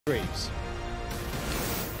Reeves.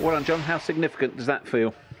 Well done, John. How significant does that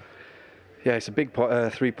feel? Yeah, it's a big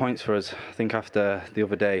 3 points for us. I think after the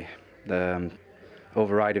other day, the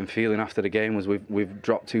overriding feeling after the game was we've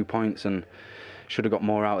dropped 2 points and should have got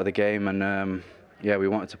more out of the game. And yeah, we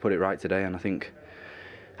wanted to put it right today. And I think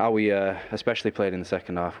how we especially played in the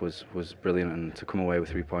second half was brilliant. And to come away with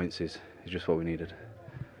 3 points is just what we needed.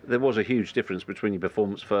 There was a huge difference between your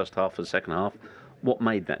performance first half and second half. What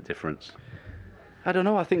made that difference? I don't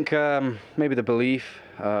know. I think maybe the belief.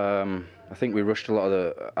 I think we rushed a lot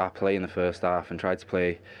of our play in the first half and tried to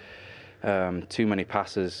play too many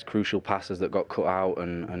passes, crucial passes that got cut out,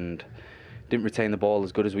 and didn't retain the ball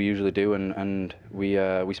as good as we usually do. And we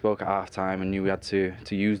spoke at half time and knew we had to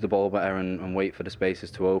use the ball better and wait for the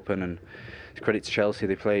spaces to open. And credit to Chelsea,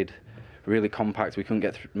 they played really compact. We couldn't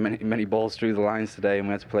get many balls through the lines today, and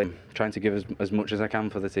we had to play trying to give as much as I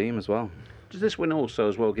can for the team as well. Does this win also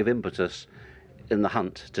as well give impetus in the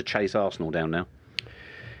hunt to chase Arsenal down now?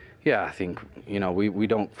 Yeah, I think we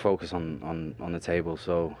don't focus on the table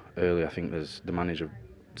so early. I think the manager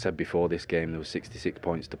said before this game there was 66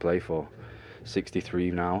 points to play for,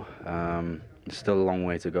 63 now. There's still a long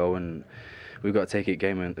way to go, and we've got to take it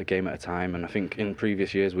game at a time. And I think in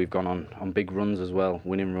previous years we've gone on big runs as well,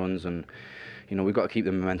 winning runs, and we've got to keep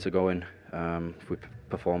the momentum going. If we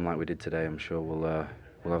perform like we did today, I'm sure we'll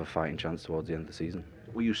have a fighting chance towards the end of the season.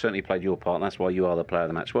 Well, you certainly played your part, and that's why you are the player of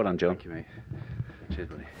the match. Well done, John. Thank you, mate. Cheers,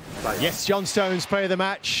 buddy. Yes, John Stones, player of the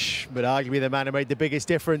match, but arguably the man who made the biggest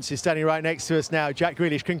difference is standing right next to us now. Jack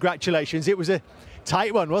Grealish, congratulations. It was a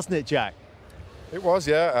tight one, wasn't it, Jack? It was,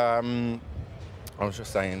 yeah. I was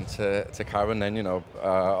just saying to Karen then,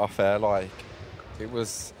 off air, like, it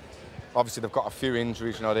was... Obviously, they've got a few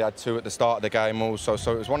injuries, they had 2 at the start of the game also,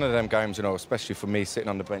 so it was one of them games, especially for me sitting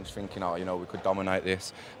on the bench thinking, we could dominate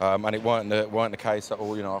this, and it weren't the case at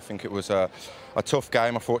all. I think it was a tough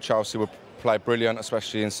game. I thought Chelsea would play brilliant,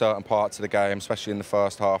 especially in certain parts of the game, especially in the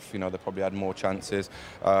first half. They probably had more chances,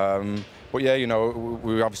 but yeah,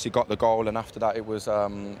 we obviously got the goal, and after that it was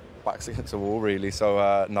backs against the wall really.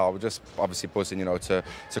 So no, we're just obviously buzzing, to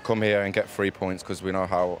come here and get 3 points, because we know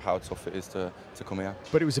how tough it is to come here.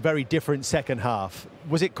 But it was a very different second half.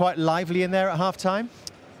 Was it quite lively in there at half time?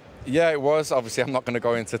 Yeah, it was. Obviously, I'm not going to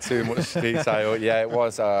go into too much detail. Yeah, it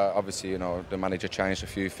was. Obviously, the manager changed a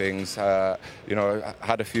few things. Had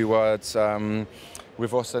a few words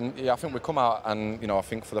with us, and yeah, I think we come out and I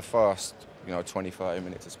think for the first 20-30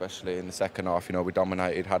 minutes, especially in the second half, we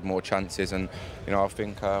dominated, had more chances, and I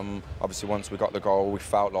think obviously once we got the goal, we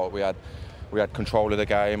felt like we had control of the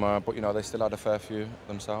game, but they still had a fair few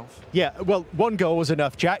themselves. Yeah, well, 1 goal was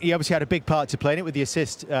enough, Jack. You obviously had a big part to play in it with the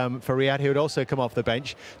assist for Riyad, who had also come off the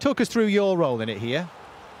bench. Talk us through your role in it here.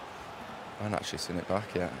 I haven't actually seen it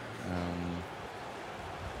back yet.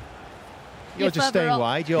 You're just staying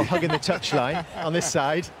wide. You're hugging the touchline on this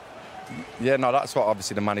side. Yeah, no, that's what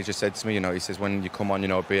obviously the manager said to me. He says when you come on,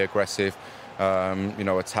 be aggressive,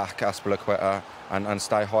 attack Azpilicueta and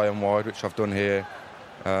stay high and wide, which I've done here.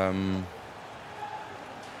 Do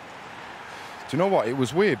you know what? It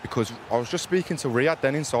was weird because I was just speaking to Riyad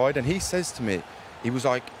then inside, and he says to me, he was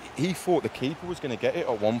like, he thought the keeper was going to get it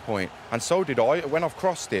at one point, and so did I. When I've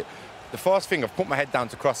crossed it, the first thing, I've put my head down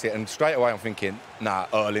to cross it, and straight away I'm thinking, nah,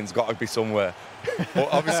 Erling's got to be somewhere. But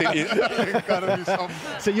obviously, gotta be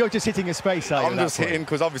somewhere. So you're just hitting a space, are you? I'm just hitting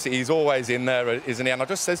because obviously he's always in there, isn't he? And I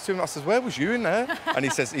just says to him, I says, where was you in there? And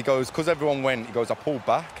he goes, because everyone went, he goes, I pulled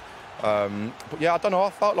back. But yeah, I don't know, I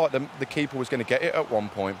felt like the keeper was going to get it at one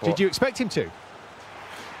point. But did you expect him to?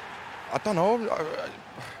 I don't know.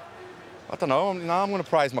 I don't know. Now I'm going to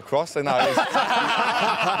praise my cross. Honestly,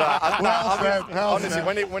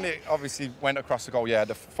 when it obviously went across the goal, yeah,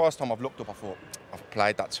 the first time I've looked up, I thought I've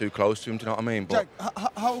played that too close to him. Do you know what I mean? But Jack,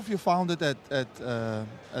 how have you found it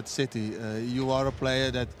at City? You are a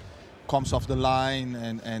player that comes off the line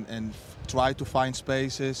and try to find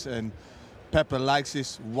spaces, and Pepper likes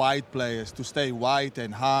his wide players to stay wide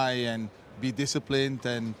and high and be disciplined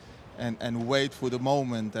and wait for the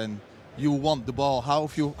moment. And you want the ball. How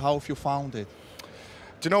have you found it?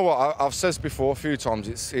 Do you know what? I've said before a few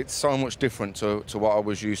times, it's so much different to what I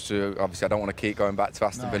was used to. Obviously, I don't want to keep going back to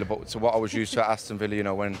Aston Villa, but to what I was used to at Aston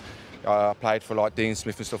Villa, when I played for like Dean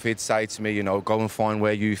Smith and stuff, he'd say to me, go and find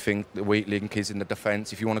where you think the weak link is in the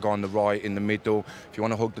defence. If you want to go on the right, in the middle, if you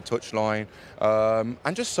want to hug the touchline,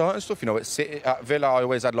 and just certain stuff. At City, at Villa, I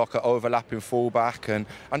always had like an overlapping fullback and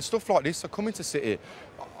stuff like this. So coming to City,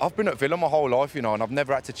 I've been at Villa my whole life, you know, and I've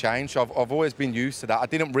never had to change. I've always been used to that. I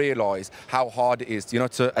didn't realise how hard it is, you know,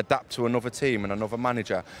 to adapt to another team and another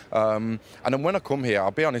manager. And then when I come here,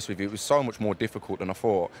 I'll be honest with you, it was so much more difficult than I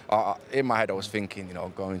thought. In my head, I was thinking, you know,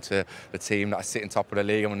 I'm going to the team that I sit in top of the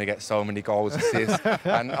league, I'm going to get so many goals, assists.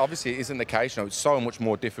 And obviously, it isn't the case. You know, it's so much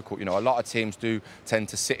more difficult. You know, a lot of teams do tend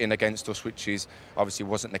to sit in against us, which is obviously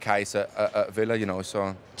wasn't the case at Villa. You know,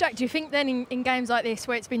 so. Jack, do you think then in games like this,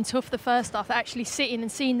 where it's been tough the first half, that actually sitting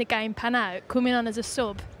and seeing the game pan out, coming on as a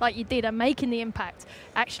sub like you did and making the impact,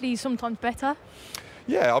 actually sometimes better?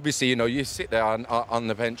 Yeah, obviously, you know, you sit there on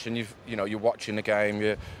the bench and you're watching the game,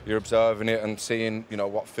 you're observing it and seeing, you know,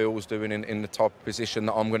 what Phil's doing in the type of position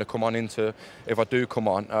that I'm going to come on into if I do come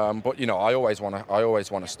on. But you know, I always want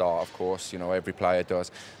to start, of course. You know, every player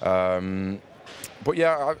does. But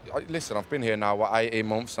yeah, listen, I've been here now 18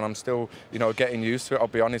 months and I'm still, you know, getting used to it. I'll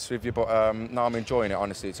be honest with you, but no, I'm enjoying it.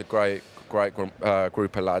 Honestly, it's a great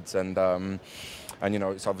group of lads, and you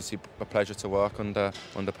know, it's obviously a pleasure to work under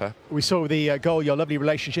Pep. We saw the goal, your lovely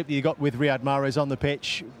relationship that you got with Riyad Mahrez on the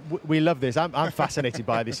pitch. We love this. I'm fascinated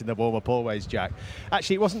by this in the warm-up always, Jack.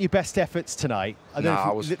 Actually, it wasn't your best efforts tonight. It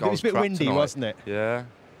was a bit windy, tonight. Wasn't it? Yeah.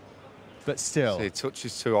 But still. See, it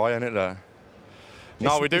touches too high, isn't it, there?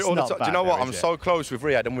 No, we do it all the time. Do you know what? I'm so close with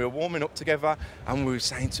Riyad, and we were warming up together, and we were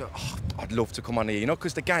saying to, I'd love to come on here, you know,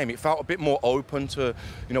 because the game, it felt a bit more open to,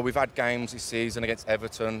 you know, we've had games this season against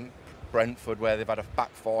Everton, Brentford, where they've had a back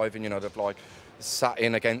five, and you know they've like sat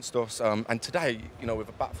in against us. And today, you know, with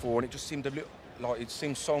a back four, and it just seemed a little like it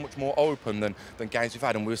seemed so much more open than games we've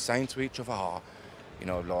had. And we were saying to each other, you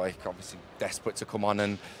know, like obviously desperate to come on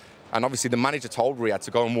and obviously the manager told Riyad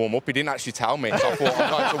to go and warm up. He didn't actually tell me. So I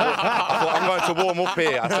thought, I'm going to warm up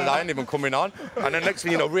here. I said, I ain't even coming on. And then next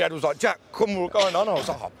thing you know, Riyad was like, Jack, come, we're going on. I was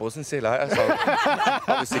like, buzzing, see you later. So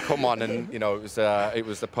obviously, come on, and you know, it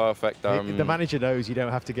was the perfect. The manager knows you don't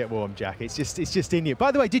have to get warm, Jack. It's just in you.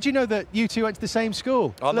 By the way, did you know that you two went to the same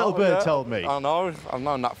school? Little Bird told me. I know. I've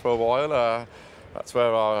known that for a while. That's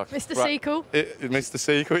where our... Mr. Sequel? Mr.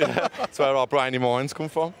 Sequel, yeah. That's where our brainy minds come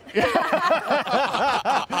from. And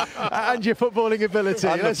your footballing ability.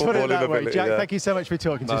 And Let's put it that way. Jack, yeah. thank you so much for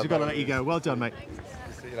talking to us. We've got to let you go. Well done, mate.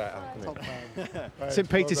 See you later. St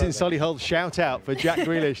Peter's in Solihull, shout out for Jack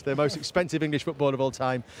Grealish, the most expensive English footballer of all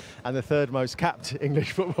time and the third most capped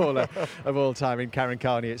English footballer of all time in Karen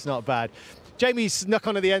Carney. It's not bad. Jamie snuck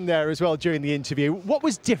on at the end there as well during the interview. What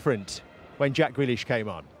was different when Jack Grealish came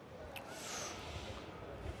on?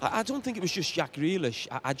 I don't think it was just Jack Grealish.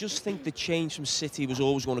 I just think the change from City was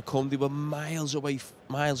always going to come. They were miles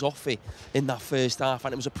off it in that first half,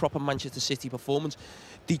 and it was a proper Manchester City performance.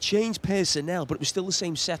 They changed personnel, but it was still the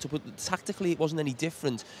same setup. But tactically, it wasn't any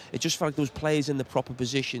different. It just felt like those players in the proper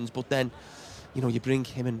positions. But then, you know, you bring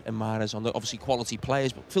him and Mahrez on, obviously quality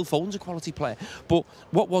players, but Phil Foden's a quality player. But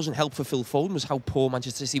what wasn't helpful for Phil Foden was how poor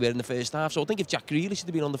Manchester City were in the first half. So I think if Jack Grealish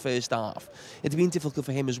had been on the first half, it'd have been difficult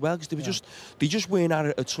for him as well, because they just weren't at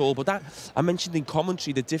it at all. But that, I mentioned in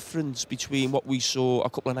commentary, the difference between what we saw a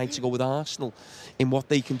couple of nights ago with Arsenal in what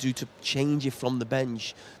they can do to change it from the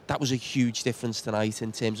bench. That was a huge difference tonight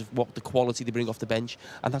in terms of what the quality they bring off the bench,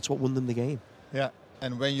 and that's what won them the game. Yeah,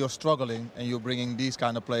 and when you're struggling and you're bringing these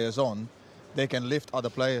kind of players on, they can lift other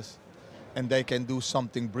players and they can do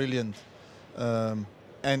something brilliant. And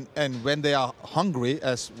when they are hungry,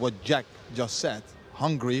 as what Jack just said,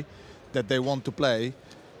 hungry that they want to play,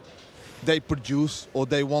 they produce, or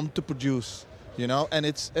they want to produce, you know. And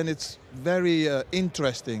it's very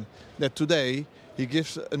interesting that today he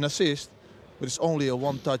gives an assist, but it's only a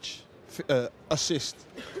one-touch assist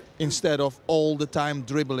instead of all the time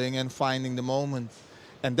dribbling and finding the moment.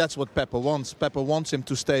 And that's what Pepper wants. Pepper wants him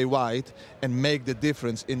to stay wide and make the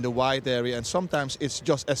difference in the wide area. And sometimes it's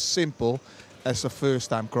just as simple as a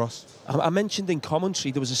first-time cross. I mentioned in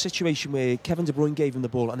commentary there was a situation where Kevin De Bruyne gave him the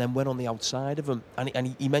ball and then went on the outside of him.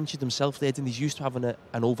 And he mentioned himself there, and he's used to having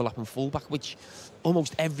an overlapping fullback, which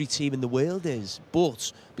almost every team in the world is.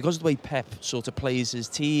 But because of the way Pep sort of plays his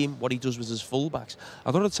team, what he does with his fullbacks,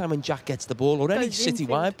 a lot of the time when Jack gets the ball, or any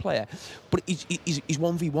City-wide player, but he's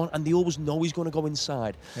 1v1 and they always know he's going to go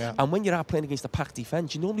inside. Yeah. And when you're playing against a packed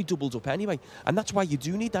defence, you normally doubled up anyway. And that's why you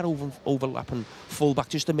do need that overlapping fullback,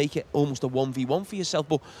 just to make it almost a 1v1 for yourself.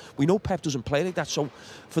 But we know Pep doesn't play like that. So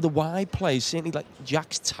for the wide players, certainly like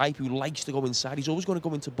Jack's type, who likes to go inside, he's always going to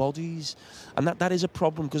go into bodies. And that is a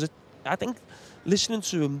problem, because I think listening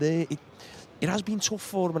to him there, it has been tough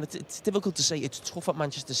for him, and it's difficult to say it's tough at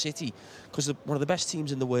Manchester City, because they're one of the best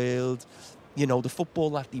teams in the world, you know, the football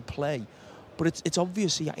that they play. But it's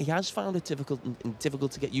obvious he has found it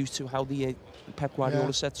difficult to get used to how the Pep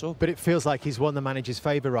Guardiola sets up. But it feels like he's won the manager's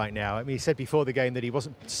favour right now. I mean, he said before the game that he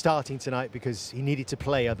wasn't starting tonight because he needed to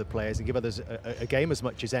play other players and give others a game as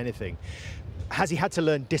much as anything. Has he had to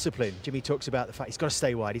learn discipline? Jimmy talks about the fact he's got to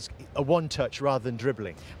stay wide. He's a one-touch rather than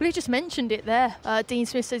dribbling. Well, he just mentioned it there. Dean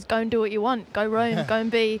Smith says, go and do what you want. Go roam,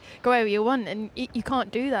 go wherever you want. And you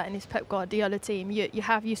can't do that in this Pep Guardiola team. You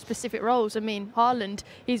have your specific roles. I mean, Haaland,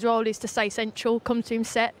 his role is to stay central, come to him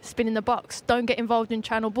set, spin in the box, don't get involved in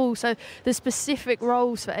channel ball. So there's specific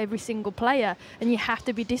roles for every single player, and you have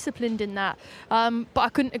to be disciplined in that. But I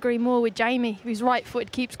couldn't agree more with Jamie. His right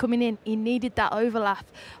foot keeps coming in. He needed that overlap.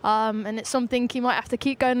 And it's something he might have to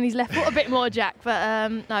keep going on his left foot a bit more, Jack.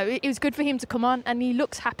 But no, it was good for him to come on, and he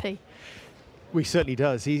looks happy. Well, he certainly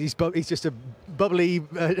does. He's just a bubbly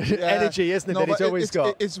energy, isn't it, that he's always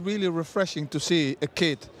got. It's really refreshing to see a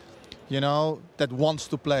kid, that wants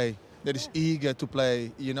to play, that is eager to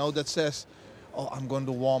play, that says, oh, I'm going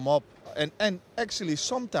to warm up. And actually,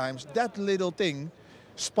 sometimes that little thing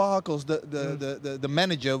sparkles the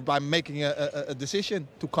manager by making a decision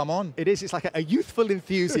to come on. It's like a youthful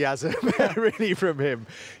enthusiasm, really, from him.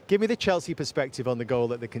 Give me the Chelsea perspective on the goal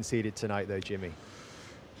that they conceded tonight, though, Jimmy.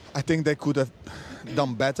 I think they could have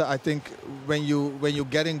done better. I think when you're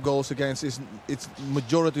getting goals against, it's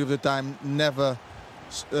majority of the time never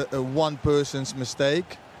one person's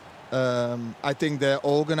mistake. I think they're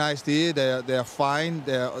organised here. They're fine.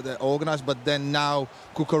 They're organised. But then now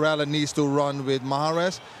Cucurella needs to run with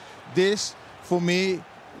Mahrez. This, for me,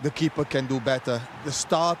 the keeper can do better. The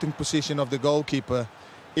starting position of the goalkeeper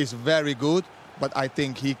is very good, but I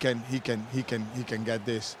think he can get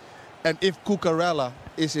this. And if Cucurella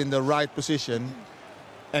is in the right position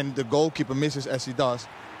and the goalkeeper misses as he does,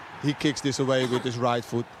 he kicks this away with his right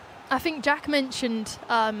foot. I think Jack mentioned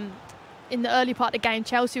in the early part of the game,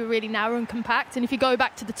 Chelsea were really narrow and compact. And if you go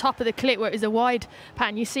back to the top of the clip where it was a wide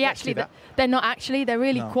pan, you see actually that they're not actually. They're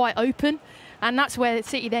really quite open. And that's where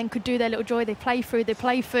City then could do their little joy. They play through.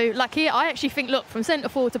 Like here, I actually think, look, from centre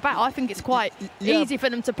forward to back, I think it's quite easy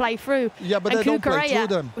for them to play through. Yeah, but they don't play through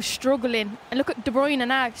them. Was struggling. And look at De Bruyne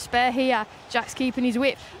now, spare here. Jack's keeping his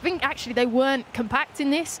width. I think actually they weren't compact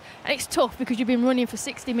in this. And it's tough because you've been running for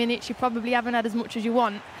 60 minutes. You probably haven't had as much as you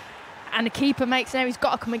want. And the keeper makes an error. He's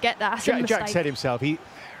got to come and get that. Jack said himself, I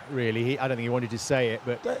don't think he wanted to say it,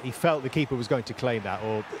 but he felt the keeper was going to claim that.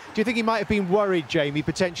 Or do you think he might have been worried, Jamie,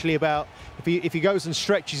 potentially about if he goes and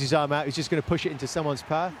stretches his arm out, he's just going to push it into someone's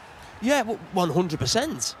path? Yeah,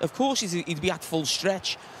 100%. Of course he'd be at full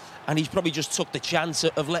stretch, and he's probably just took the chance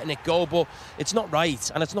of letting it go. But it's not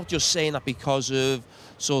right, and it's not just saying that because of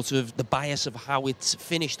sort of the bias of how it's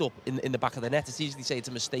finished up in the back of the net. It's easy to say it's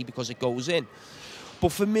a mistake because it goes in.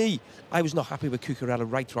 But for me, I was not happy with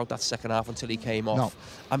Cucurella right throughout that second half until he came off. No.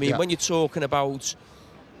 I mean, when you're talking about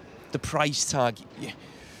the price tag,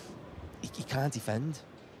 he can't defend.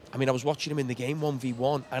 I mean, I was watching him in the game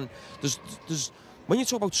 1v1, and there's when you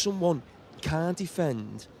talk about someone can't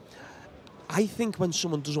defend, I think when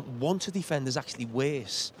someone doesn't want to defend is actually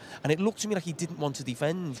worse. And it looked to me like he didn't want to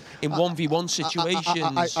defend in 1v1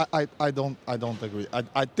 situations. I don't agree.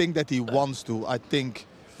 I think that he wants to. I think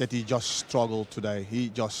that he just struggled today. He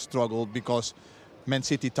just struggled because Man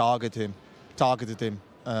City targeted him.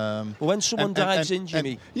 Well, when someone dives in,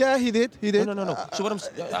 Jimmy... Yeah, he did. No. So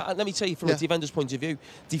what let me tell you from a defender's point of view,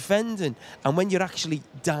 defending, and when you're actually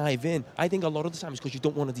diving, I think a lot of the time it's because you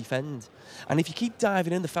don't want to defend. And if you keep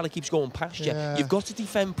diving in, the fella keeps going past you. You've got to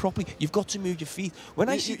defend properly. You've got to move your feet. When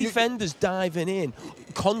I see defenders diving in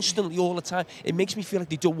constantly all the time, it makes me feel like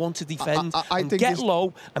they don't want to defend and get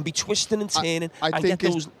low and be twisting and turning and get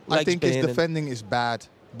those legs I think burning. his defending is bad,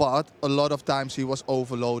 but a lot of times he was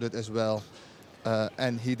overloaded as well.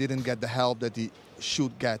 And he didn't get the help that he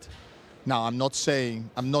should get. Now, I'm not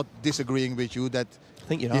disagreeing with you that I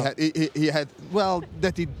think you're not. He had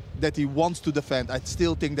that he wants to defend. I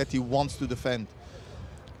still think that he wants to defend.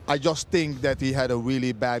 I just think that he had a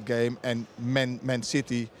really bad game, and Man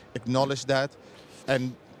City acknowledged that.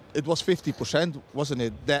 And it was 50%, wasn't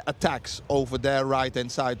it? Their attacks over their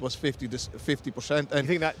right-hand side was 50%. And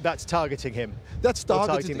you think that's targeting him? That's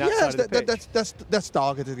targeting that side of the pitch? That's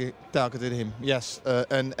targeted him. Yes,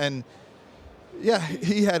 and yeah,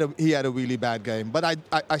 he had a really bad game. But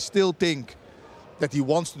I still think that he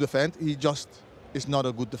wants to defend. He just is not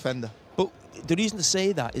a good defender. But the reason to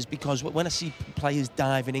say that is because when I see players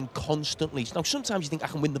diving in constantly, now sometimes you think I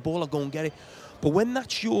can win the ball, I'll go and get it. But when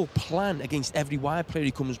that's your plan against every wide player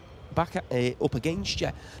who comes back up against you,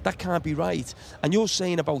 that can't be right. And you're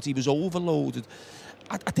saying about he was overloaded.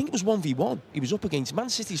 I think it was 1v1. He was up against Man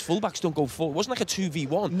City's fullbacks don't go forward. It wasn't like a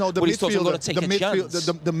 2v1. No, the where he thought, I'm midfielder, gonna take a chance.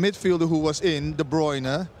 the midfielder who was in, De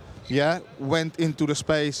Bruyne, yeah, went into the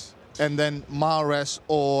space, and then Mahrez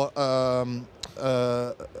or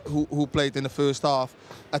who played in the first half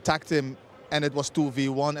attacked him, and it was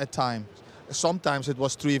 2v1 at times. Sometimes it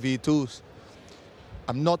was 3v2s.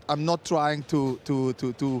 I'm not trying to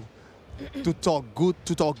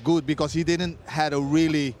talk good because he didn't had a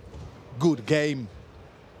really good game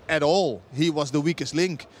at all. He was the weakest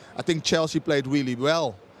link. I think Chelsea played really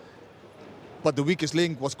well, but the weakest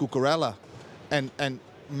link was Cucurella, and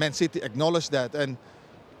Man City acknowledged that, and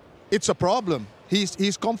it's a problem.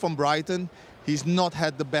 He's come from Brighton. He's not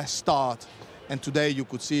had the best start, and today you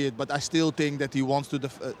could see it. But I still think that he wants to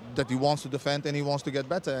defend and he wants to get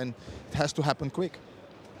better, and it has to happen quick.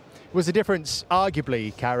 Was the difference,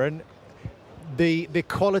 arguably, Karen, the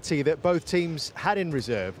quality that both teams had in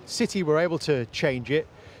reserve? City were able to change it.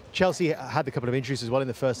 Chelsea had a couple of injuries as well in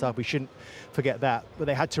the first half. We shouldn't forget that. But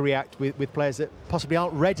they had to react with players that possibly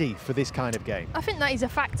aren't ready for this kind of game. I think that is a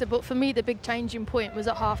factor, but for me the big changing point was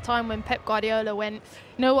at half-time when Pep Guardiola went, you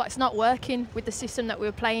know what, it's not working with the system that we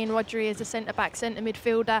were playing. Rodri as a centre-back, centre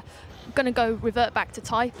midfielder. I'm going to go revert back to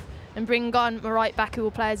type and bring on my right back who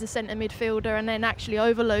will play as a centre midfielder and then actually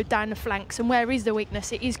overload down the flanks. And where is the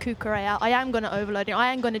weakness? It is Cucurella. I am going to overload him.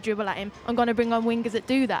 I am going to dribble at him. I'm going to bring on wingers that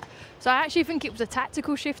do that. So I actually think it was a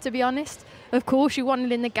tactical shift, to be honest. Of course, you want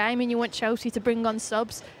it in the game and you want Chelsea to bring on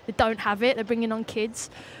subs. They don't have it. They're bringing on kids.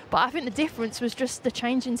 But I think the difference was just the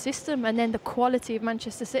change in system and then the quality of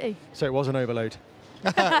Manchester City. So it was an overload.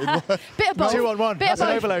 Bit of both. 2-on-1. Bit That's of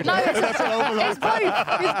an both. overload. No, it's both.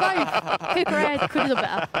 Cucurella could have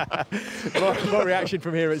done better. More reaction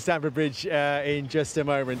from here at Stamford Bridge in just a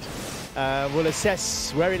moment. We'll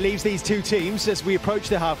assess where it leaves these two teams as we approach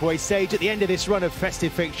the halfway stage. At the end of this run of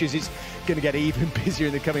festive fixtures, it's going to get even busier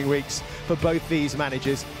in the coming weeks for both these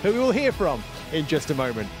managers, who we will hear from in just a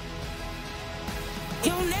moment.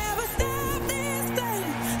 You'll never stop this thing.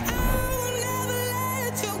 I will never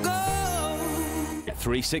let you go.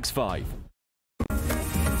 365.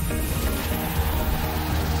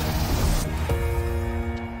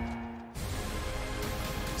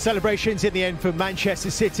 Celebrations in the end for Manchester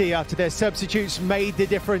City after their substitutes made the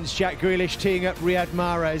difference. Jack Grealish teeing up Riyad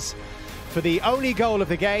Mahrez for the only goal of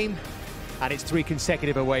the game, and it's 3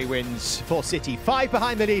 consecutive away wins for City. 5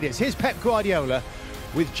 behind the leaders. Here's Pep Guardiola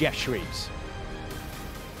with Jeff Shreves.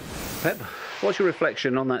 Pep, what's your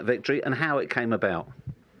reflection on that victory and how it came about?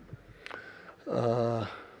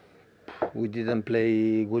 We didn't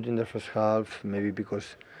play good in the first half, maybe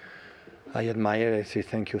because I say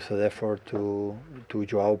thank you for the effort to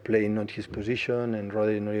Joao playing not his position and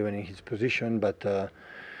Rodri not even in his position, but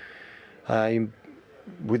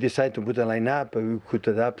we decided to put a line-up. We could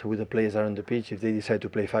adapt with the players that are on the pitch. If they decide to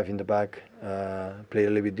play 5 in the back, play a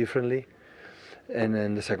little bit differently. And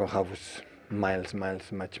then the second half was miles much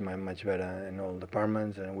better in all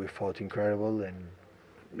departments, and we fought incredible, and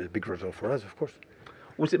a big result for us, of course.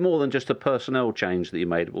 Was it more than just a personnel change that you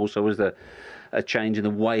made? Also, was there a change in the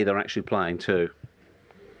way they're actually playing too?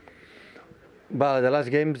 Well, the last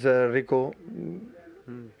games, Rico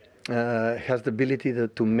has the ability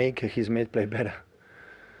to make his mate play better.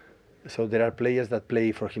 So there are players that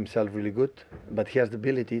play for himself really good, but he has the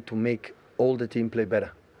ability to make all the team play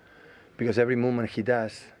better. Because every movement he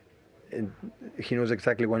does, he knows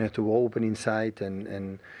exactly when he has to open inside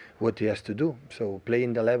and what he has to do. So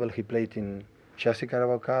playing the level he played in Chelsea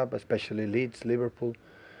Carabao Cup, especially Leeds, Liverpool,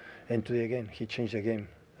 and today again, he changed the game.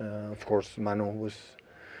 Of course, Manu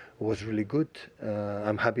was really good.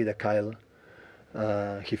 I'm happy that Kyle,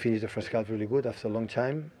 he finished the first half really good after a long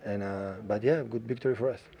time. But yeah, good victory for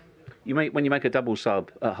us. When you make a double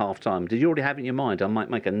sub at half-time, did you already have it in your mind, I might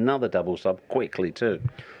make another double sub quickly too?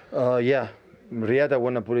 Yeah, Riyad I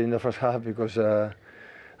want to put it in the first half because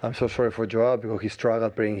I'm so sorry for Joao because he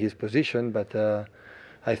struggled playing his position, but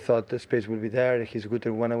I thought the space would be there. He's good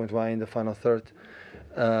at 1-on-1 in the final third.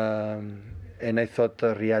 And I thought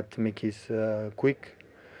Riyad make his quick.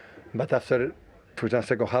 But after, for example,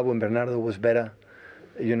 second half when Bernardo was better,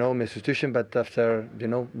 my substitution, but after,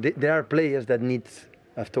 there are players that needs,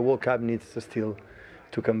 after World Cup, needs still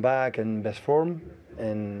to come back and best form.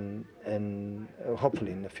 And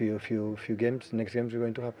hopefully in a few games, next games are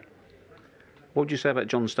going to happen. What would you say about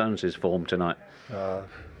John Stones' form tonight?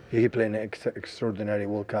 He played an extraordinary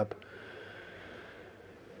World Cup.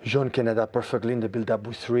 John can adapt perfectly in the build-up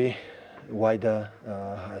with 3. Wider,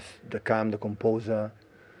 has the calm, the composure.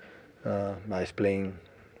 He's playing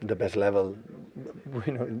the best level.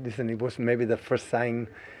 Listen, it was maybe the first sign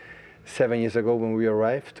 7 years ago when we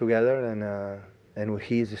arrived together, and And when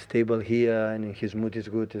he is stable here and his mood is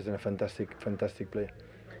good, he's a fantastic player.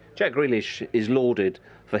 Jack Grealish is lauded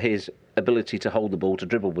for his ability to hold the ball, to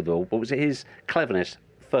dribble with the ball, but was it his cleverness,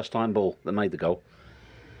 first-time ball, that made the goal?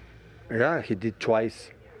 Yeah, he did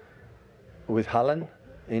twice with Haaland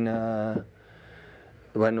in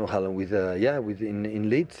in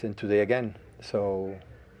Leeds, and today again. So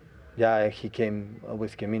yeah, he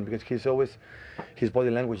always came in because his body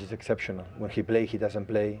language is exceptional. When he plays, he doesn't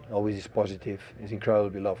play, always is positive. He's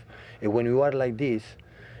incredibly beloved. And when you are like this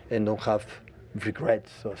and don't have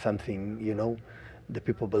regrets or something, you know, the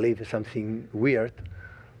people believe is something weird,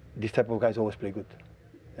 this type of guys always play good.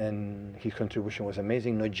 And his contribution was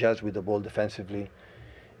amazing, not just with the ball defensively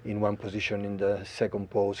in one position in the second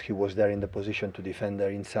post. He was there in the position to defend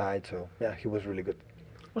there inside. So yeah, he was really good.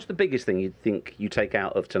 What's the biggest thing you think you take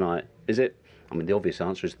out of tonight? Is it, I mean, the obvious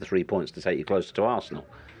answer is the 3 points to take you closer to Arsenal.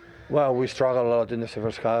 Well, we struggled a lot in the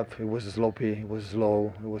first half. It was sloppy, it was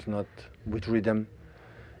slow, it was not with rhythm.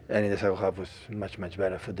 And in the second half was much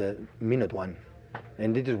better for the minute one.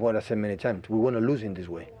 And this is what I said many times. We want to lose in this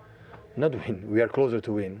way. Not win. We are closer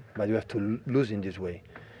to win, but we have to lose in this way.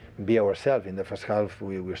 Be ourselves. In the first half,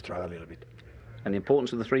 we struggled a little bit. And the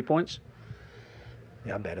importance of the 3 points?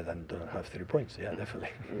 Yeah, better than don't have 3 points. Yeah, definitely.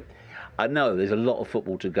 I know there's a lot of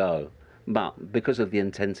football to go, but because of the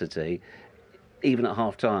intensity, even at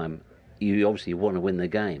half-time, you obviously want to win the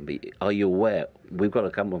game. But are you aware we've got to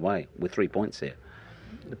come away with 3 points here?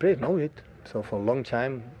 The players know it. So for a long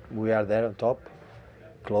time, we are there on top,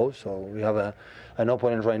 close. So we have an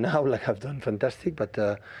opponent right now, like I've done fantastic,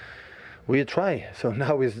 but we try. So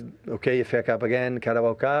now is okay, FA Cup again,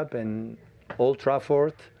 Carabao Cup, and Old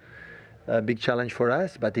Trafford. A big challenge for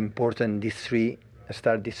us, but important.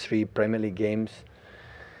 Start these three Premier League games.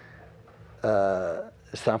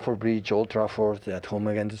 Stamford Bridge, Old Trafford, at home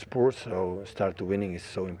against Spurs. So start to winning is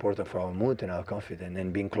so important for our mood and our confidence,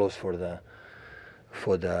 and being close for the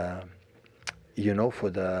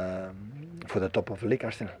top of the league,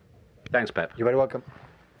 Arsenal. Thanks, Pep. You're very welcome.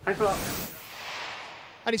 Thanks a lot.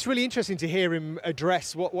 And it's really interesting to hear him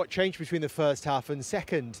address what changed between the first half and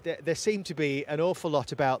second. There seemed to be an awful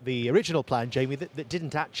lot about the original plan, Jamie, that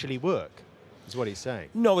didn't actually work, is what he's saying.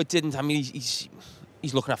 No, it didn't. I mean, he's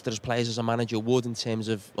looking after his players as a manager would, in terms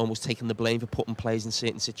of almost taking the blame for putting players in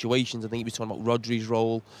certain situations. I think he was talking about Rodri's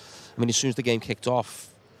role. I mean, as soon as the game kicked off,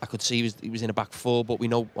 I could see he was in a back four, but we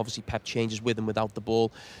know obviously Pep changes with and without the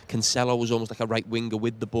ball. Cancelo was almost like a right winger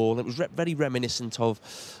with the ball. It was very reminiscent of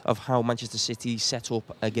how Manchester City set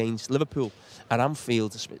up against Liverpool at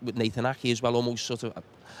Anfield with Nathan Ake as well, almost sort of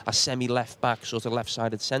a semi-left back, sort of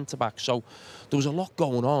left-sided centre back. So there was a lot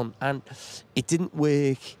going on, and it didn't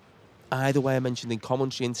work either way. I mentioned in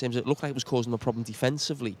commentary in terms of it looked like it was causing a problem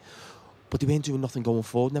defensively, but they weren't doing nothing going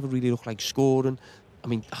forward. Never really looked like scoring. I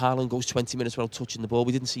mean, Haaland goes 20 minutes without touching the ball.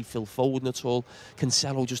 We didn't see Phil Foden at all.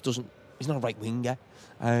 Cancelo just doesn't... He's not a right winger.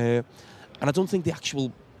 And I don't think the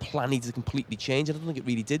actual plan needed to completely change. I don't think it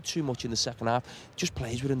really did too much in the second half. Just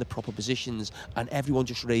players were in the proper positions and everyone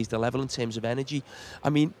just raised their level in terms of energy. I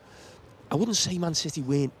mean, I wouldn't say Man City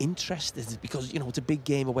weren't interested because, you know, it's a big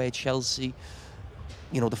game away at Chelsea.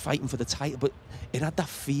 You know, they're fighting for the title, but it had that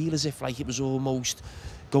feel as if like it was almost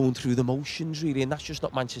going through the motions, really, and that's just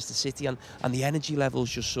not Manchester City, and the energy levels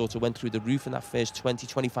just sort of went through the roof in that first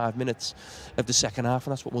 20-25 minutes of the second half,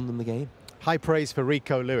 and that's what won them the game. High praise for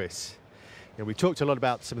Rico Lewis. You know, we talked a lot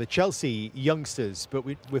about some of the Chelsea youngsters, but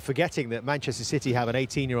we're forgetting that Manchester City have an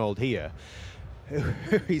 18-year-old here who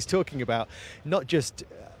he's talking about, not just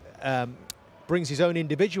brings his own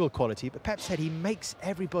individual quality, but Pep said he makes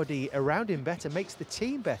everybody around him better, makes the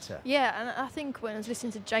team better. Yeah, and I think when I was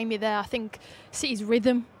listening to Jamie there, I think City's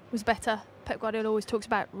rhythm was better. Pep Guardiola always talks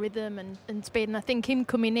about rhythm and speed, and I think him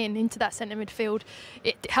coming into that centre midfield,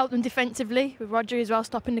 it helped them defensively with Rodri as well,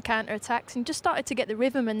 stopping the counter-attacks, and just started to get the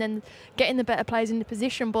rhythm and then getting the better players in the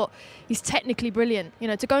position. But he's technically brilliant. You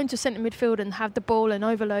know, to go into centre midfield and have the ball and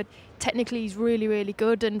overload, technically he's really, really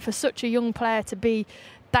good. And for such a young player to be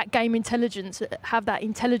that game intelligence, have that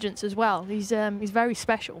intelligence as well, he's very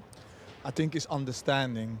special. I think his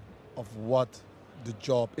understanding of what the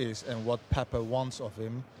job is and what Pepper wants of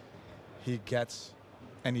him, he gets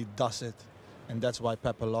and he does it, and that's why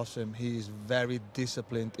Pepper loves him. He is very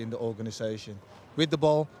disciplined in the organization, with the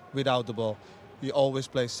ball, without the ball. He always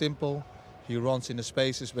plays simple, he runs in the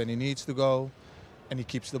spaces when he needs to go, and he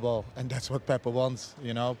keeps the ball, and that's what Pepper wants.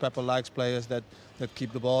 You know, Pepper likes players that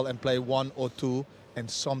keep the ball and play 1 or 2 and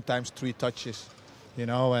sometimes 3 touches, you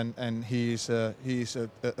know, and he's a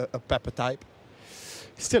Pepper type.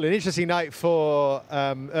 Still an interesting night for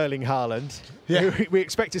Erling Haaland. Yeah. We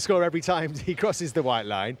expect to score every time he crosses the white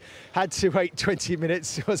line. Had to wait 20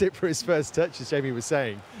 minutes, was it, for his first touch, as Jamie was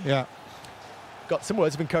saying. Yeah. Got some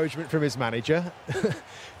words of encouragement from his manager.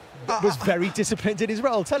 Was very disciplined in his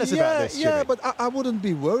role. Tell us about this, Jimmy. Yeah, but I wouldn't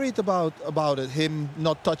be worried about it, him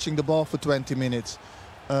not touching the ball for 20 minutes.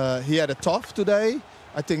 He had a tough today.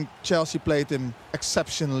 I think Chelsea played him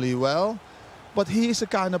exceptionally well. But he is a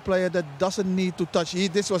kind of player that doesn't need to touch.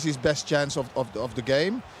 This was his best chance of the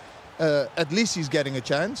game. At least he's getting a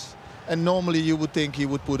chance. And normally you would think he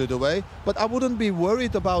would put it away. But I wouldn't be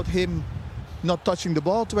worried about him not touching the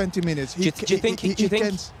ball 20 minutes. Do you think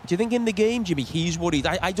in the game, Jimmy, he's worried?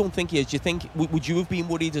 I don't think he is. Do you think, would you have been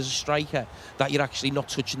worried as a striker that you're actually not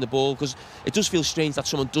touching the ball? Because it does feel strange that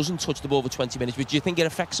someone doesn't touch the ball for 20 minutes. But do you think it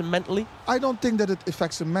affects him mentally? I don't think that it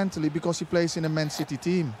affects him mentally because he plays in a Man City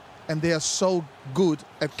team. And they are so good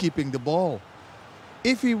at keeping the ball.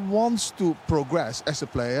 If he wants to progress as a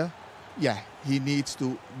player, yeah, he needs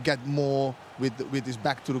to get more with his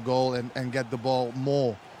back to the goal and get the ball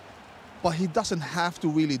more. But he doesn't have to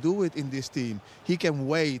really do it in this team. He can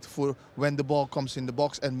wait for when the ball comes in the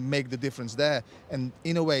box and make the difference there. And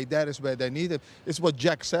in a way, that is where they need him. It's what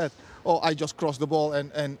Jack said. Oh, I just crossed the ball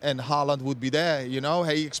and Haaland would be there, you know.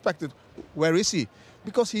 He expected, where is he?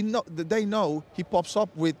 Because they know he pops up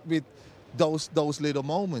with those little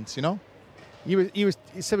moments, you know. You were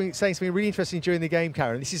saying something really interesting during the game,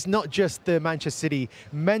 Karen. This is not just the Manchester City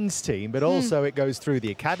men's team, but also it goes through the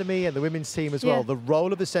academy and the women's team as well. The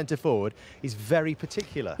role of the centre forward is very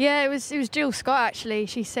particular. Yeah, it was Jill Scott actually.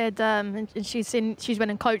 She said, and she's went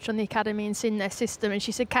and coached on the academy and seen their system. And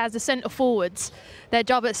she said, Kaz, the centre forwards, their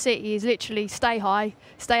job at City is literally stay high,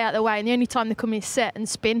 stay out of the way, and the only time they come in is set and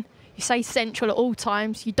spin. You stay central at all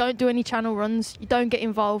times. You don't do any channel runs. You don't get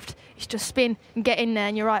involved. It's just spin and get in there.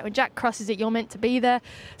 And you're right, when Jack crosses it, you're meant to be there.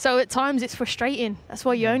 So at times it's frustrating. That's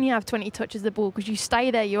why you only have 20 touches of the ball, because you stay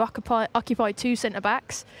there. You occupy two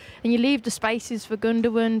centre-backs and you leave the spaces for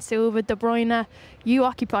Gundogan, Silva, De Bruyne. You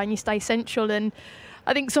occupy and you stay central. And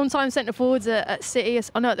I think sometimes centre-forwards at City,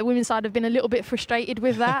 I know at the women's side, have been a little bit frustrated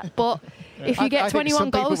with that, but if you get 21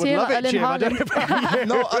 goals here, like Erling Haaland...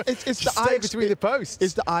 No, it's the Ajax between the posts.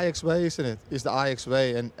 It's the Ajax way, isn't it? It's the Ajax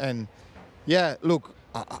way. And yeah, look,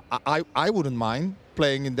 I wouldn't mind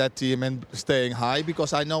playing in that team and staying high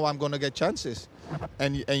because I know I'm going to get chances.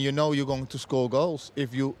 And you know you're going to score goals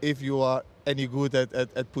if you are any good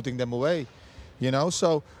at putting them away. You know,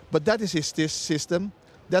 so... But that is his system.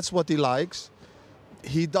 That's what he likes.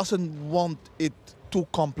 He doesn't want it too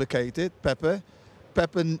complicated, Pepe.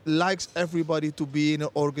 Pepe likes everybody to be in an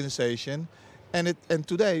organisation, and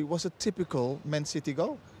today was a typical Man City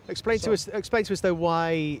goal. Explain to us though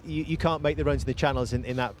why you can't make the runs in the channels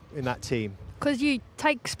in that team. Because you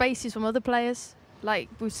take spaces from other players. Like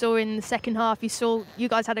we saw in the second half, you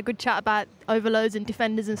guys had a good chat about overloads and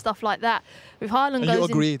defenders and stuff like that. With Haaland,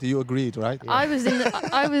 you agreed, right? Yeah. I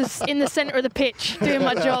was in the centre of the pitch doing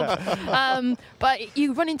my job. But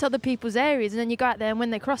you run into other people's areas and then you go out there and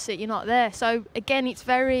when they cross it, you're not there. So again, it's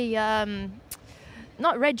very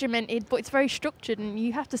not regimented, but it's very structured, and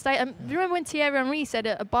you have to stay. Do you remember when Thierry Henry said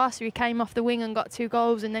at Barca he came off the wing and got 2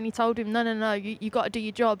 goals, and then he told him, no, you got to do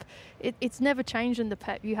your job. It's never changed under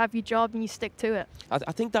Pep. You have your job and you stick to it.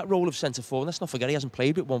 I think that role of centre forward, let's not forget he hasn't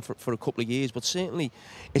played with one for a couple of years, but certainly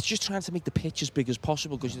it's just trying to make the pitch as big as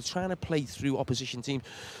possible because you're trying to play through opposition teams.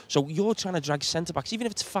 So you're trying to drag centre backs, even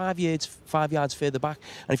if it's 5 yards further back.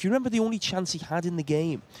 And if you remember the only chance he had in the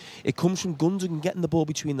game, it comes from Gundogan getting the ball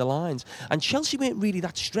between the lines. And Chelsea weren't really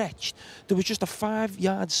that stretched. There was just a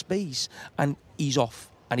 5-yard space and he's off.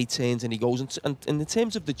 And he turns and he goes. And in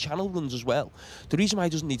terms of the channel runs as well, the reason why he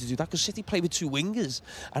doesn't need to do that, because City play with 2 wingers.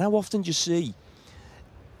 And how often do you see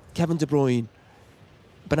Kevin De Bruyne,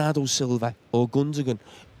 Bernardo Silva or Gundogan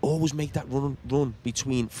always make that run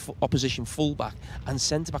between opposition fullback and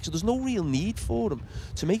centre-back? So there's no real need for them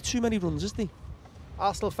to make too many runs, is there?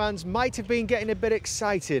 Arsenal fans might have been getting a bit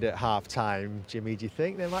excited at half-time, Jimmy, do you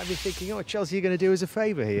think? They might be thinking, oh, Chelsea are going to do us a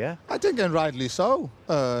favour here. I think, and rightly so.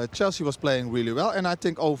 Chelsea was playing really well, and I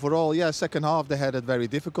think overall, second half they had it very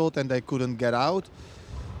difficult and they couldn't get out.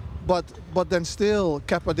 But then still,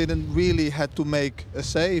 Kepa didn't really had to make a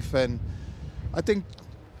save, and I think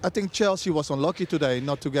Chelsea was unlucky today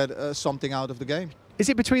not to get something out of the game. Is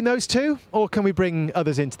it between those two, or can we bring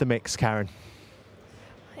others into the mix, Karen?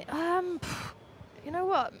 You know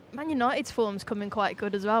what? Man United's form's coming quite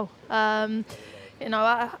good as well. You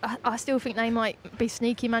know, I still think they might be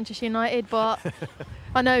sneaky Manchester United, but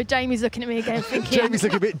I know Jamie's looking at me again thinking... Jamie's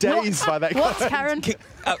looking a bit dazed by that. What's Karen?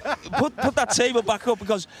 Put that table back up,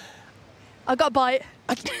 because I got a bite.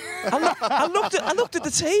 I looked at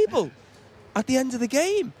the table at the end of the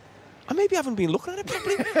game. I maybe haven't been looking at it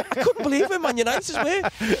properly. I couldn't believe where Man United's were.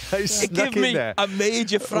 It gave me a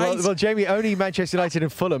major fright. Well, Jamie, only Manchester United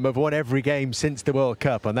and Fulham have won every game since the World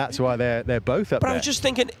Cup, and that's why they're both up there. But I was just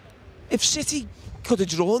thinking, if City could have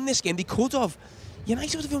drawn this game, they could have.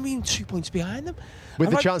 United would have only been 2 points behind them.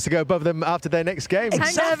 With the chance to go above them after their next game.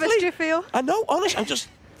 Exactly. How nervous do you feel? I know, honestly, I'm just...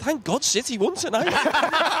 Thank God City won tonight.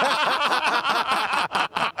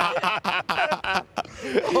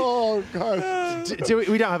 Oh, God.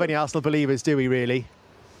 We don't have any Arsenal believers, do we, really?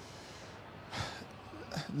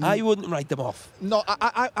 I wouldn't write them off. No,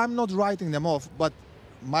 I'm not writing them off, but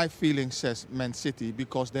my feeling says Man City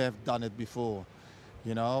because they have done it before.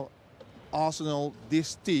 You know, Arsenal,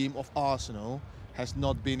 this team of Arsenal has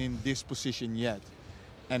not been in this position yet.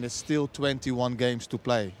 And it's still 21 games to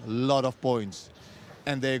play, a lot of points.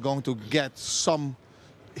 And they're going to get some,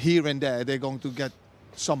 here and there, they're going to get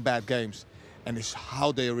some bad games. And it's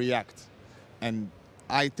how they react. And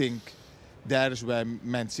I think that is where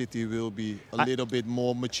Man City will be a little bit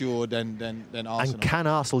more mature than Arsenal. And can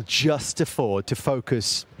Arsenal just afford to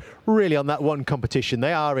focus really on that one competition?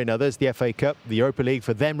 They are in others, the FA Cup, the Europa League,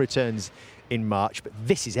 for them returns in March. But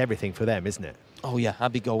this is everything for them, isn't it? Oh, yeah,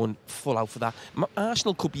 I'd be going full out for that.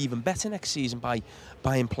 Arsenal could be even better next season by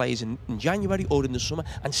buying players in January or in the summer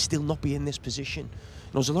and still not be in this position.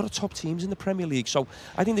 There's a lot of top teams in the Premier League, so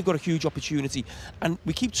I think they've got a huge opportunity. And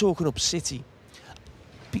we keep talking up City.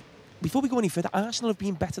 Before we go any further, Arsenal have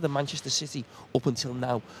been better than Manchester City up until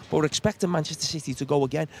now. But we're expecting Manchester City to go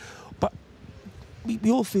again. But we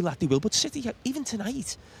all feel that they will. But City, even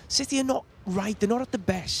tonight, City are not right. They're not at the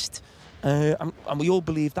best. And we all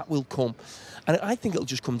believe that will come. And I think it'll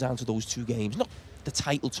just come down to those two games. Not the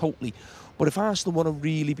title totally. But if Arsenal want to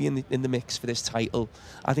really be in the mix for this title,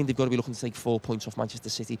 I think they've got to be looking to take 4 points off Manchester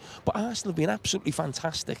City. But Arsenal have been absolutely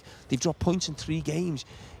fantastic. They've dropped points in 3 games.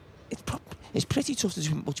 It's pretty tough to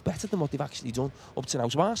do much better than what they've actually done up to now.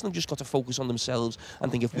 So Arsenal have just got to focus on themselves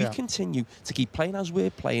and think if we continue to keep playing as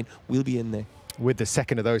we're playing, we'll be in there. With the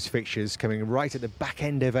second of those fixtures coming right at the back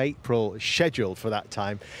end of April, scheduled for that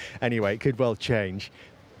time. Anyway, it could well change.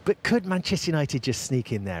 But could Manchester United just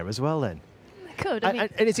sneak in there as well then? They could. And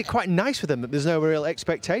is it quite nice for them that there's no real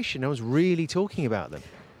expectation? No one's really talking about them.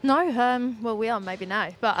 No, well, we are maybe now.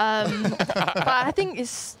 But I think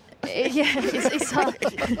it's hard.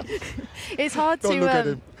 It's hard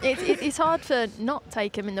to. It's hard to not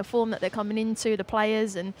take them in the form that they're coming into, the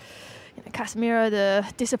players and Casemiro, the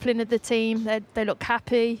discipline of the team. They look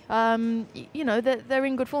happy. They're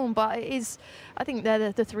in good form. But I think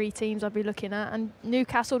they're the 3 teams I'd be looking at. And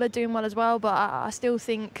Newcastle, they're doing well as well. But I still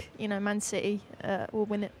think Man City will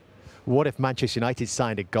win it. What if Manchester United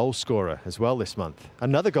signed a goal scorer as well this month?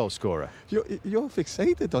 Another goal scorer. You're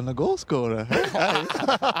fixated on a goal scorer.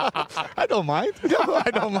 I don't mind. No,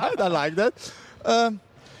 I don't mind. I like that.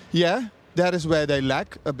 That is where they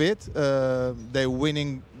lack a bit. They're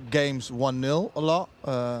winning games 1-0 a lot.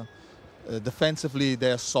 Defensively,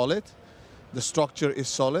 they're solid. The structure is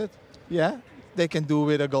solid. Yeah, they can do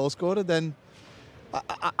with a goal scorer. Then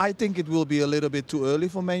I think it will be a little bit too early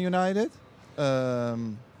for Man United.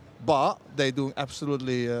 But they're doing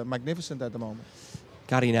absolutely magnificent at the moment.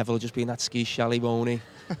 Gary Neville just being that ski shally, won't he?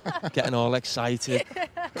 Getting all excited.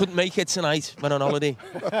 Couldn't make it tonight. Went on holiday.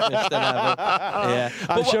 Mr. Neville. Yeah.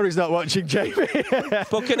 I'm sure he's not watching, Jamie.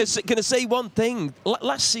 But can I say one thing?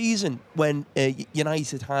 Last season, when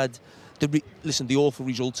United had the awful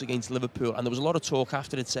results against Liverpool, and there was a lot of talk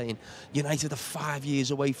after it saying United are 5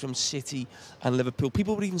 years away from City and Liverpool.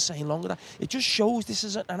 People were even saying longer than that. It just shows this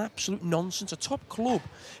is an absolute nonsense. A top club,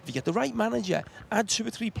 if you get the right manager, add 2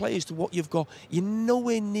 or 3 players to what you've got, you're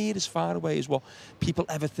nowhere near as far away as what people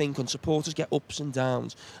ever think, and supporters get ups and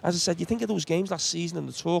downs. As I said, you think of those games last season and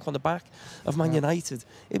the talk on the back of Man United,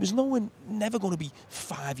 it was never going to be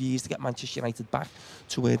 5 years to get Manchester United back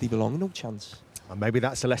to where they belong. No chance. And maybe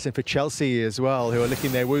that's a lesson for Chelsea as well, who are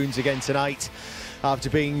licking their wounds again tonight after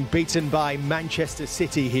being beaten by Manchester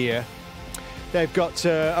City here. They've got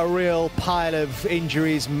a real pile of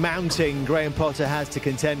injuries mounting Graham Potter has to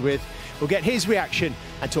contend with. We'll get his reaction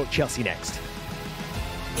and talk Chelsea next.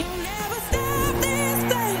 You'll never stop this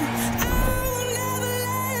thing. I will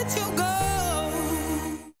never let you go.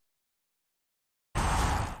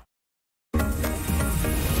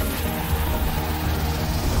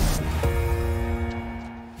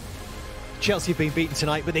 Chelsea have been beaten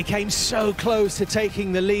tonight, but they came so close to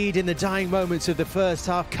taking the lead in the dying moments of the first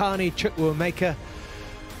half. Carney Chukwuemeka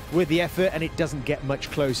with the effort, and it doesn't get much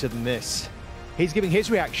closer than this. He's giving his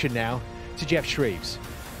reaction now to Jeff Shreves.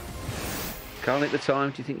 Carney, at the time,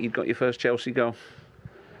 do you think you'd got your first Chelsea goal?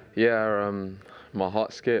 Yeah, my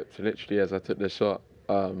heart skipped literally as I took the shot.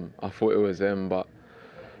 I thought it was him, but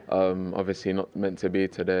obviously not meant to be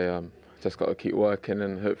today. Just got to keep working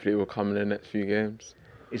and hopefully it will come in the next few games.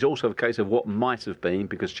 It's also a case of what might have been,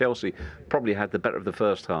 because Chelsea probably had the better of the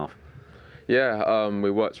first half. Yeah,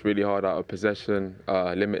 we worked really hard out of possession,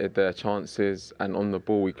 limited their chances, and on the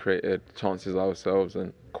ball we created chances ourselves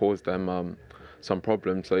and caused them some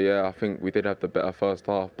problems. So yeah, I think we did have the better first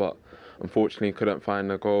half, but unfortunately couldn't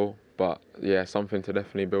find a goal. But yeah, something to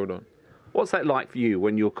definitely build on. What's that like for you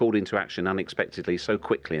when you're called into action unexpectedly so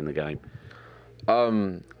quickly in the game?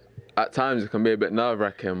 At times it can be a bit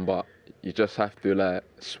nerve-wracking, but you just have to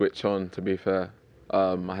switch on, to be fair.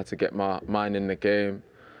 I had to get my mind in the game,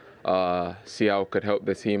 see how I could help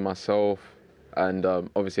the team myself, and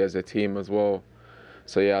obviously as a team as well.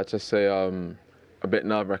 So yeah, I'd just say a bit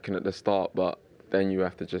nerve-wracking at the start, but then you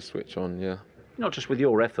have to just switch on, yeah. Not just with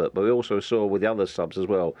your effort, but we also saw with the other subs as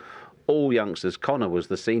well. All youngsters. Connor was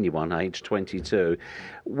the senior one, aged 22.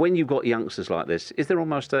 When you've got youngsters like this, is there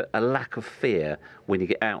almost a lack of fear when you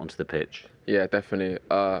get out onto the pitch? Yeah, definitely.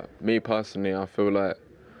 Me personally, I feel like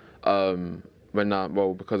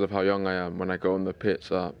because of how young I am, when I go on the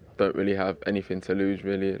pitch, I don't really have anything to lose,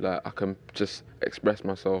 really. Like, I can just express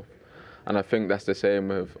myself. And I think that's the same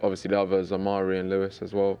with, obviously, the others, Amari and Lewis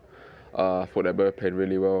as well. I thought they both played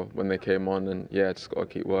really well when they came on, and yeah, just got to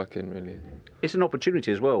keep working, really. It's an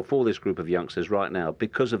opportunity as well for this group of youngsters right now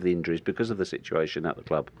because of the injuries, because of the situation at the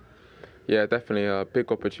club. Yeah, definitely a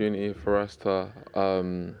big opportunity for us to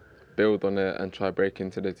build on it and try break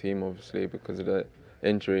into the team, obviously, because of the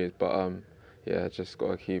injuries. But yeah, just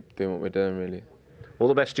got to keep doing what we're doing, really. All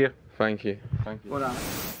the best to you. Thank you. Thank you. Well done.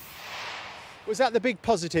 Was that the big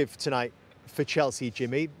positive tonight for Chelsea,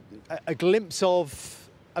 Jimmy? A glimpse of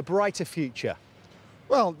a brighter future?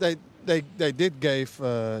 Well, they did give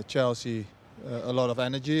Chelsea a lot of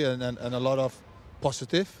energy and a lot of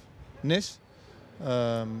positiveness.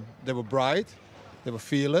 They were bright, they were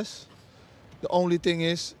fearless. The only thing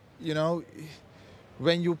is, you know,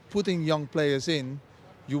 when you're putting young players in,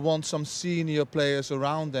 you want some senior players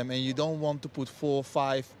around them, and you don't want to put 4 or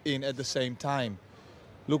 5 in at the same time.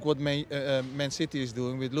 Look what Man City is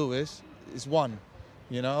doing with Lewis. It's one,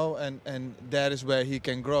 you know, and that is where he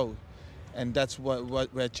can grow. And that's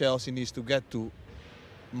where Chelsea needs to get to,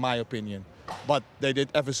 my opinion. But they did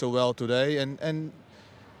ever so well today, and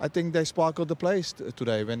I think they sparkled the place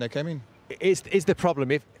today when they came in. Is the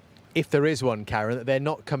problem, if there is one, Karen, that they're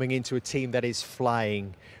not coming into a team that is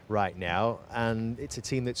flying right now, and it's a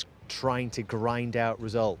team that's trying to grind out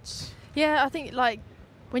results? Yeah, I think like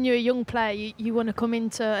when you're a young player, you want to come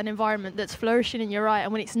into an environment that's flourishing, and you're right.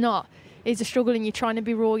 And when it's not, it's a struggle, and you're trying to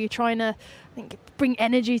be raw. You're trying to, I think, bring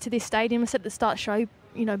energy to this stadium. I said at the start show,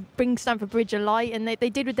 you know, bring Stamford Bridge alight, and they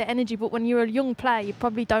did with their energy. But when you're a young player, you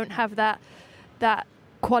probably don't have that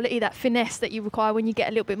quality, that finesse that you require when you get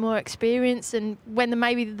a little bit more experience. And when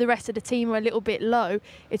maybe the rest of the team are a little bit low,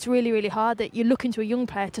 it's really, really hard that you're looking to a young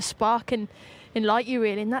player to spark and enlight you,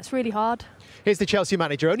 really, and that's really hard. Here's the Chelsea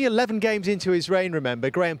manager, only 11 games into his reign,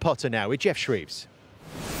 remember, Graham Potter now with Jeff Shreves.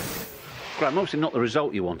 Graham, obviously not the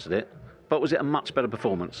result you wanted it, but was it a much better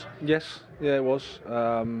performance? Yes, yeah, it was.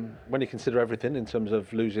 When you consider everything in terms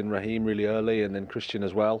of losing Raheem really early and then Christian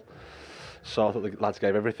as well. So I thought the lads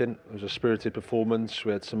gave everything. It was a spirited performance.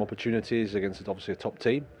 We had some opportunities against obviously a top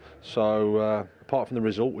team. So apart from the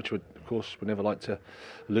result, which would, of course, we never like to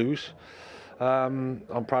lose,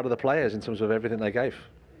 I'm proud of the players in terms of everything they gave.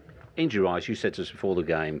 Injury-wise, you said to us before the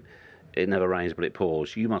game, it never rains but it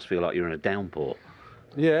pours. You must feel like you're in a downpour.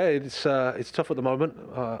 Yeah, it's tough at the moment.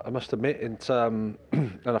 I must admit, and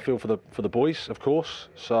I feel for the boys, of course.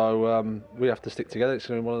 So we have to stick together. It's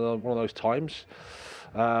one of those times.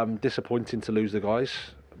 Disappointing to lose the guys,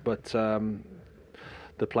 but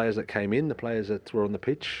the players that came in, the players that were on the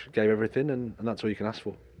pitch, gave everything, and that's all you can ask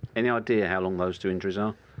for. Any idea how long those 2 injuries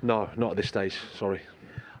are? No, not at this stage. Sorry.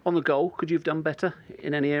 On the goal, could you have done better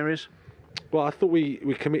in any areas? Well, I thought we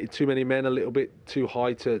committed too many men a little bit too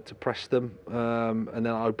high to press them, and then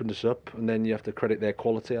it opened us up, and then you have to credit their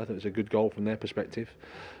quality. I think it was a good goal from their perspective,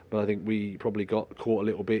 but I think we probably got caught a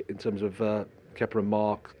little bit in terms of Kepa and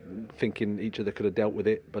Mark thinking each other could have dealt with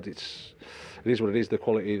it, but it is what it is. The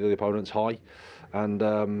quality of the opponent's high, and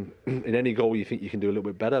in any goal you think you can do a little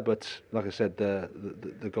bit better, but like I said,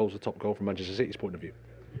 the goal's the top goal from Manchester City's point of view.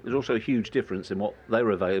 There's also a huge difference in what they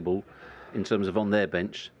were available in terms of on their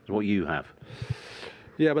bench to what you have.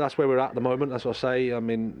 Yeah, but that's where we're at the moment. That's what I say. I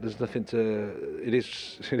mean, there's nothing to. It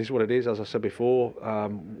is what it is. As I said before,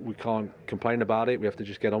 we can't complain about it. We have to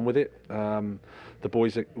just get on with it. The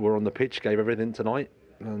boys that were on the pitch gave everything tonight,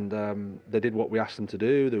 and they did what we asked them to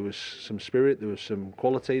do. There was some spirit, there was some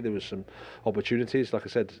quality, there was some opportunities. Like I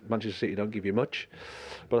said, Manchester City don't give you much,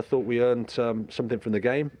 but I thought we earned something from the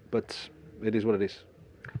game, but it is what it is.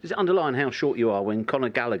 Does it underline how short you are when Conor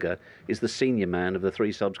Gallagher is the senior man of the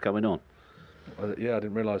 3 subs coming on? Yeah, I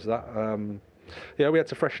didn't realise that. Yeah, we had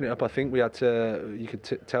to freshen it up. I think we had to. You could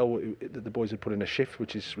tell that the boys had put in a shift,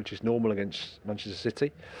 which is normal against Manchester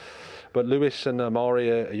City. But Lewis and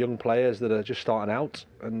Amari are young players that are just starting out,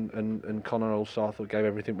 and Conor also I thought gave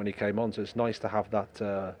everything when he came on. So it's nice to have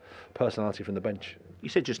that personality from the bench. You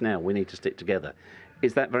said just now we need to stick together.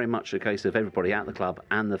 Is that very much a case of everybody at the club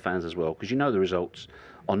and the fans as well? Because you know the results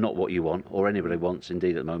are not what you want, or anybody wants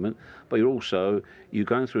indeed at the moment, but you're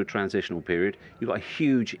going through a transitional period. You've got a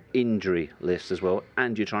huge injury list as well,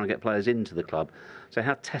 and you're trying to get players into the club. So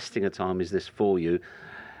how testing a time is this for you?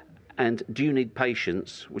 And do you need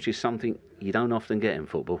patience, which is something you don't often get in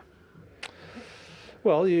football?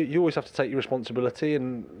 Well, you always have to take your responsibility,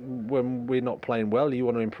 and when we're not playing well, you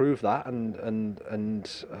want to improve that and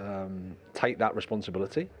take that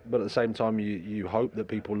responsibility. But at the same time, you hope that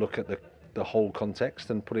people look at the whole context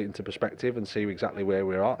and put it into perspective and see exactly where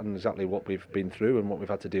we're at and exactly what we've been through and what we've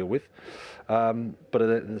had to deal with. But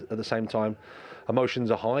at the same time, emotions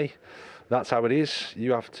are high. That's how it is.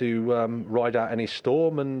 You have to ride out any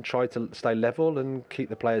storm and try to stay level and keep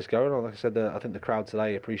the players going. Like I said, I think the crowd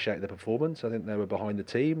today appreciated the performance. I think they were behind the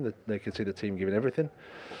team. They could see the team giving everything.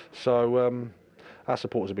 So our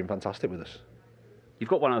supporters have been fantastic with us. You've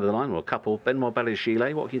got one over the line, or a couple. Benoit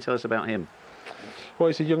Badiashile, what can you tell us about him? Well,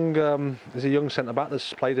 he's a young centre-back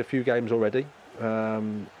that's played a few games already.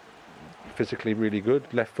 Physically really good,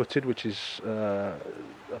 left-footed, which is a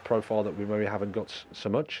profile that we maybe haven't got so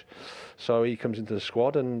much. So he comes into the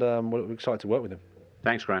squad, and we're excited to work with him.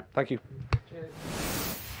 Thanks, Graham. Thank you.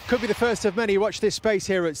 Could be the first of many. Watch this space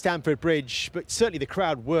here at Stamford Bridge, but certainly the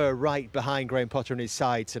crowd were right behind Graham Potter and his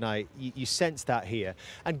side tonight. You sense that here.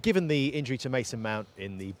 And given the injury to Mason Mount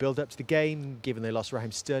in the build-up to the game, given they lost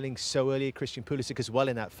Raheem Sterling so early, Christian Pulisic as well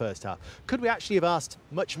in that first half, could we actually have asked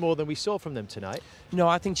much more than we saw from them tonight? No,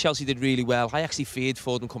 I think Chelsea did really well. I actually feared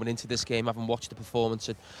for them coming into this game, having watched the performance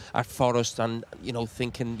at Forest and,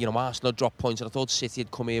 thinking, Arsenal dropped points, and I thought City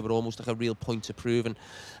had come here with almost like a real point to prove, and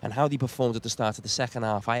how they performed at the start of the second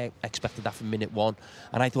half. I expected that from minute one,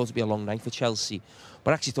 and I thought it'd be a long night for Chelsea.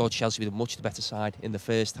 But I actually thought Chelsea were much the better side in the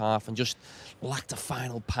first half and just lacked a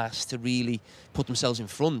final pass to really put themselves in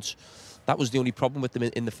front. That was the only problem with them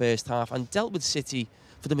in the first half, and dealt with City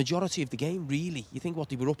for the majority of the game, really. You think what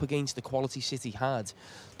they were up against, the quality City had,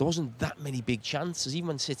 there wasn't that many big chances. Even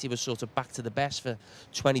when City was sort of back to the best for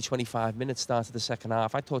 20-25 minutes start of the second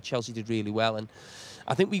half, I thought Chelsea did really well. And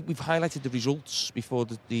I think we've highlighted the results before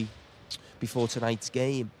before tonight's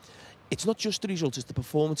game. It's not just the results, it's the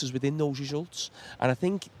performances within those results. And I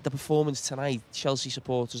think the performance tonight, Chelsea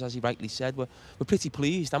supporters, as he rightly said, were pretty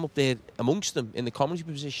pleased. I'm up there amongst them in the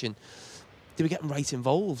commentary position. They were getting right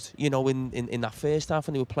involved, in that first half,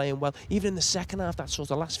 and they were playing well. Even in the second half, that sort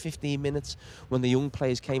of last 15 minutes, when the young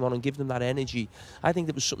players came on and gave them that energy, I think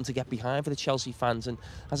there was something to get behind for the Chelsea fans. And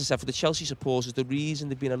as I said, for the Chelsea supporters, the reason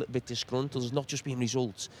they've been a little bit disgruntled has not just been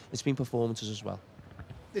results, it's been performances as well.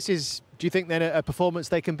 This is, do you think then, a performance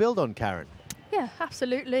they can build on, Karen? Yeah,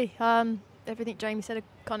 absolutely. Everything Jamie said, I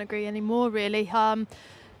can't agree anymore, really.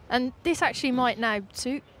 And this actually might now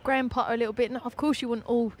suit Graham Potter a little bit. Of course, you want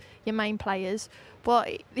all your main players,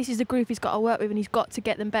 but this is the group he's got to work with, and he's got to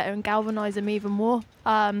get them better and galvanise them even more.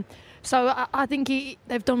 So I think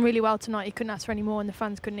they've done really well tonight. He couldn't ask for any more, and the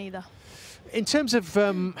fans couldn't either. In terms of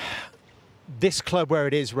this club where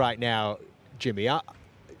it is right now, Jimmy,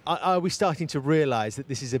 are we starting to realise that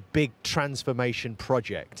this is a big transformation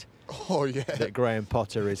project? Oh yeah, that Graham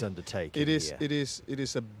Potter is undertaking. It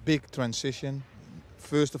is a big transition.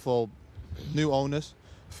 First of all, new owners.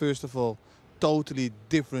 First of all, totally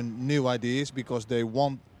different new ideas because they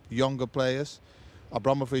want younger players.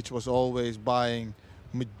 Abramovich was always buying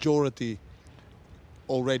majority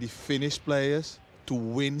already finished players to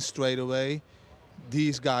win straight away.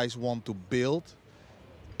 These guys want to build.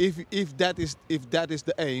 If that is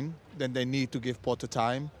the aim, then they need to give Potter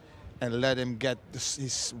time and let him get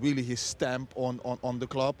his stamp on the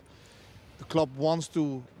club. The club wants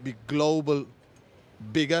to be global,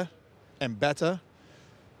 bigger and better.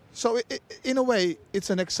 So in a way, it's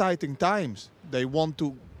an exciting times. They want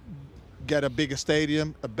to get a bigger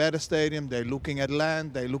stadium, a better stadium. They're looking at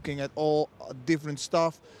land. They're looking at all different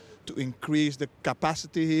stuff to increase the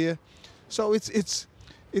capacity here. So it's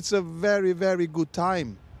a very, very good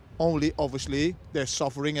time. Only, obviously, they're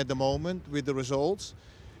suffering at the moment with the results.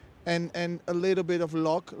 And a little bit of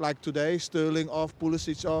luck, like today, Sterling off,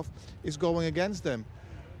 Pulisic off, is going against them.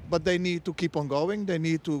 but they need to keep on going. They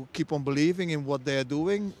need to keep on believing in what they're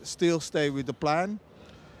doing. Still stay with the plan,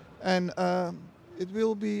 and it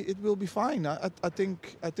will be fine. I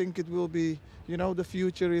think it will be. You know, the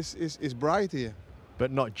future is bright here.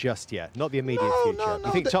 But not just yet. Not the immediate future. No,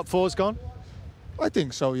 You think top four's gone? I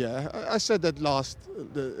think so, yeah. I said that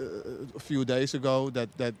a few days ago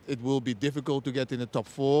that it will be difficult to get in the top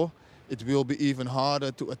 4. It will be even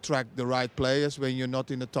harder to attract the right players when you're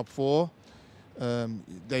not in the top 4.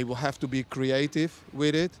 They will have to be creative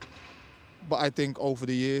with it. But I think over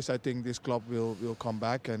the years, I think this club will come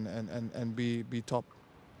back and be top.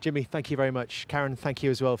 Jimmy, thank you very much. Karen, thank you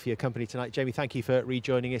as well for your company tonight. Jamie, thank you for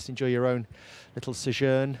rejoining us. Enjoy your own little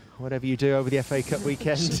sojourn, whatever you do over the FA Cup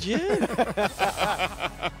weekend. Sojourn?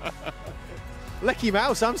 Lecky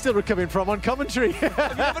Mouse, I'm still recovering from on commentary.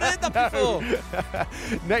 Have you never heard that before?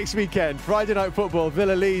 Next weekend, Friday night football,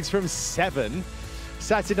 Villa Leeds from 7.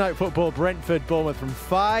 Saturday night football, Brentford, Bournemouth from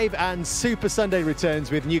 5. And Super Sunday returns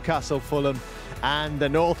with Newcastle, Fulham and the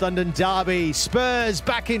North London derby. Spurs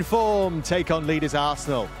back in form, take on leaders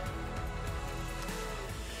Arsenal.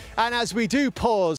 And as we do pause